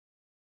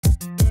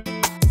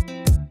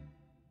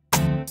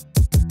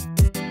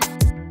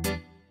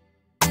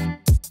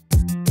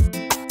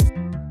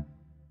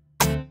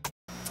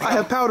I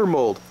have powder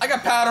mold. I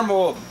got powder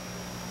mold.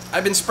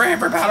 I've been spraying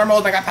for powder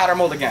mold, and I got powder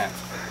mold again.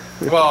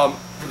 Well,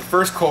 the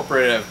first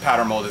culprit of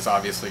powder mold is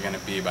obviously going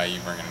to be by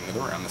you bringing it into the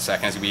room. The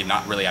second is going to be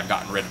not really I've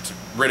gotten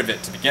rid of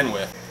it to begin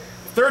with.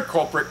 The third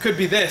culprit could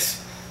be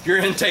this, your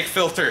intake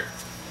filter.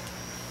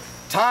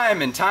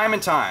 Time and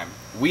time,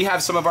 we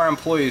have some of our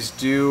employees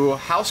do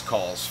house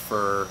calls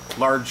for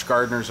large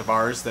gardeners of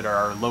ours that are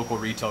our local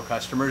retail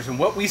customers, and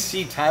what we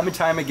see time and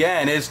time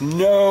again is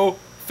no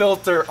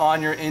filter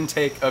on your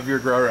intake of your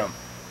grow room.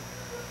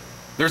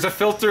 There's a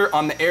filter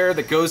on the air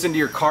that goes into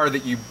your car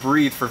that you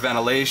breathe for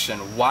ventilation.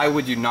 Why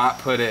would you not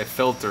put a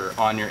filter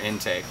on your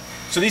intake?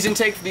 So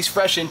these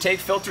fresh intake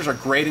filters are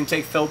great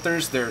intake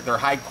filters. They're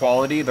high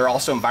quality. They're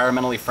also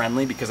environmentally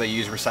friendly because they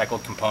use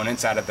recycled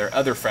components out of their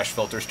other fresh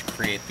filters to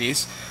create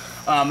these.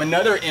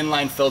 Another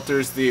inline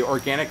filters, the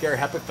organic air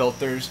HEPA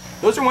filters.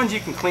 Those are ones you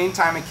can clean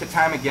time and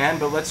time again,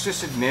 but let's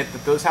just admit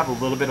that those have a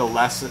little bit of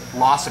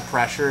loss of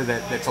pressure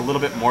that's a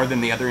little bit more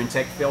than the other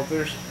intake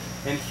filters.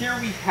 And here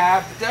we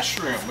have the Dash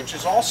Room, which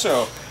is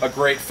also a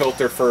great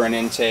filter for an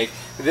intake.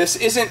 This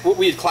isn't what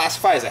we'd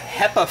classify as a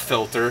HEPA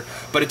filter,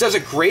 but it does a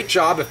great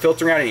job of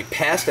filtering out any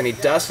pest, any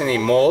dust, any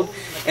mold.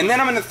 And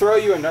then I'm going to throw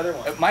you another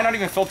one. It might not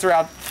even filter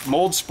out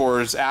mold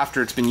spores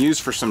after it's been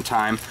used for some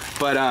time,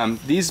 but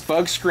these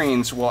bug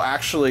screens will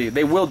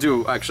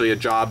do a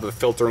job of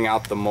filtering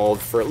out the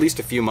mold for at least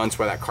a few months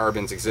while that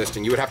carbon's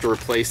existing. You would have to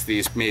replace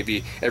these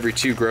maybe every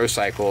 2 grow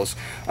cycles,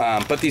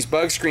 but these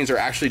bug screens are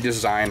actually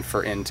designed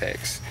for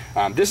intakes.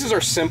 This is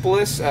our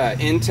simplest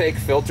intake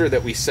filter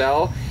that we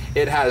sell.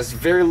 It has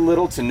very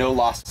little to no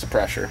loss of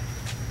pressure.